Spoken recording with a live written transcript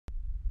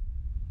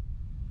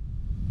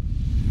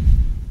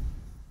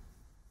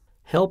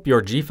Help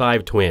your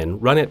G5Twin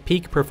run at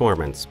peak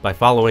performance by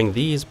following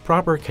these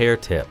proper care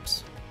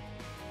tips.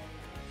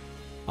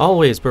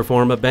 Always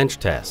perform a bench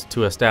test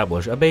to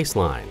establish a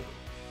baseline.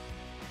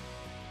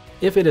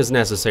 If it is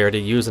necessary to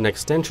use an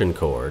extension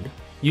cord,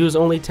 use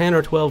only 10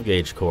 or 12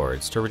 gauge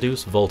cords to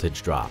reduce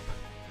voltage drop.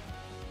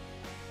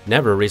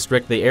 Never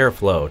restrict the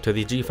airflow to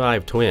the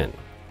G5Twin.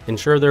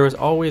 Ensure there is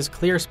always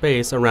clear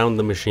space around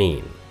the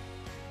machine.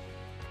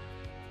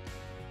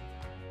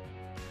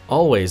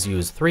 Always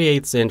use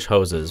 3/8 inch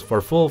hoses for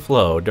full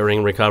flow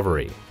during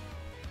recovery.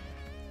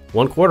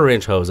 1/4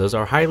 inch hoses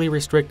are highly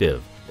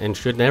restrictive and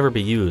should never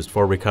be used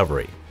for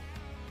recovery.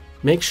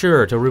 Make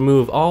sure to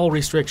remove all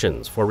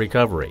restrictions for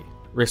recovery.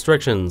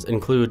 Restrictions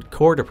include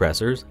core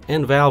depressors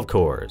and valve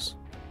cores.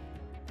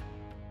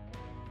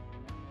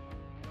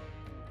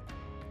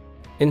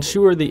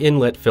 Ensure the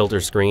inlet filter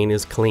screen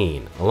is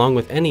clean, along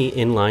with any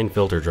inline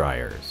filter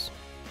dryers.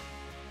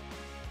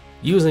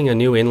 Using a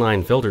new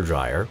inline filter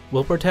dryer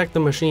will protect the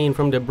machine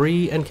from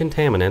debris and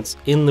contaminants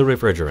in the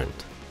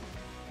refrigerant.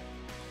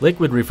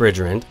 Liquid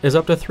refrigerant is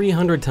up to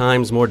 300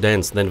 times more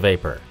dense than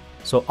vapor,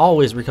 so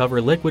always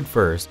recover liquid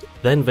first,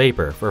 then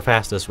vapor for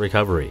fastest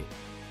recovery.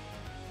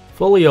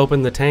 Fully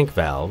open the tank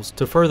valves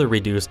to further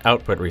reduce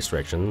output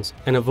restrictions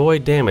and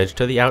avoid damage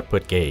to the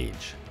output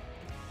gauge.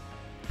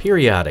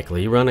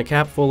 Periodically run a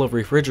cap full of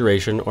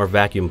refrigeration or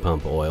vacuum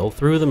pump oil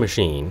through the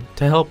machine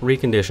to help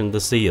recondition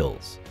the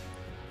seals.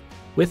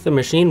 With the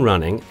machine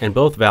running and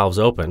both valves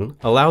open,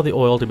 allow the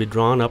oil to be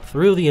drawn up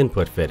through the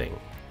input fitting.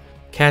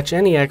 Catch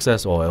any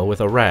excess oil with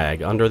a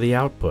rag under the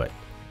output.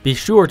 Be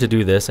sure to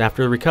do this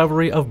after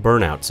recovery of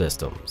burnout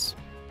systems.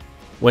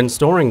 When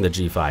storing the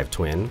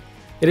G5Twin,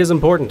 it is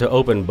important to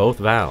open both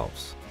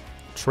valves.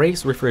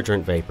 Trace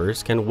refrigerant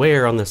vapors can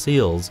wear on the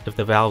seals if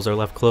the valves are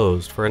left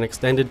closed for an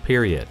extended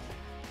period.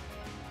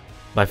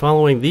 By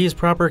following these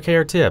proper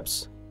care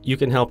tips, you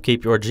can help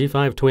keep your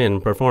G5Twin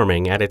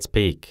performing at its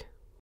peak.